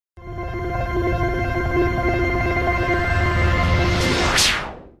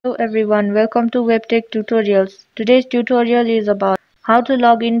everyone, welcome to WebTech Tutorials. Today's tutorial is about how to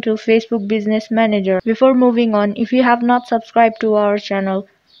log into Facebook Business Manager. Before moving on, if you have not subscribed to our channel,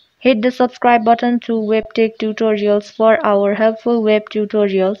 hit the subscribe button to WebTech Tutorials for our helpful web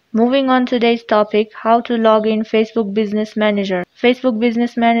tutorials. Moving on to today's topic, how to log in Facebook Business Manager. Facebook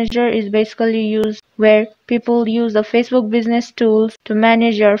Business Manager is basically used where people use the Facebook business tools to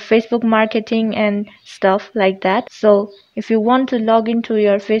manage your Facebook marketing and stuff like that. So if you want to log into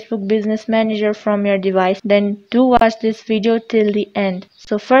your Facebook Business Manager from your device, then do watch this video till the end.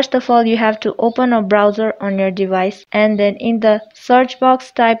 So first of all, you have to open a browser on your device, and then in the search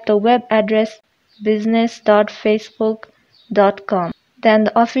box type the web address business.facebook.com. Then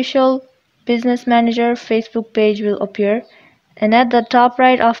the official Business Manager Facebook page will appear, and at the top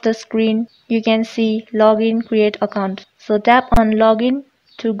right of the screen you can see login create account. So tap on login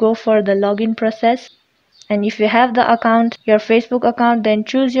to go for the login process, and if you have the account, your Facebook account, then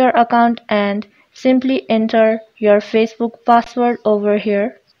choose your account and simply enter your Facebook password over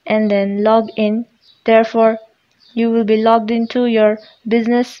here and then log in. Therefore you will be logged into your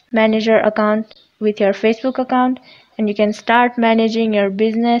Business Manager account with your Facebook account, and you can start managing your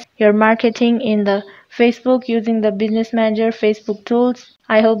business, your marketing in the Facebook using the Business Manager Facebook tools.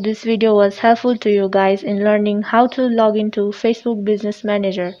 I hope this video was helpful to you guys in learning how to log into Facebook Business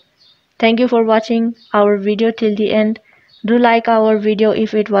Manager. Thank you for watching our video till the end. Do like our video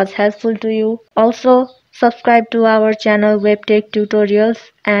if it was helpful to you. Also, subscribe to our channel WebTech Tutorials,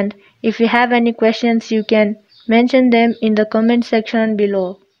 and if you have any questions you can mention them in the comment section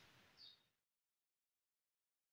below.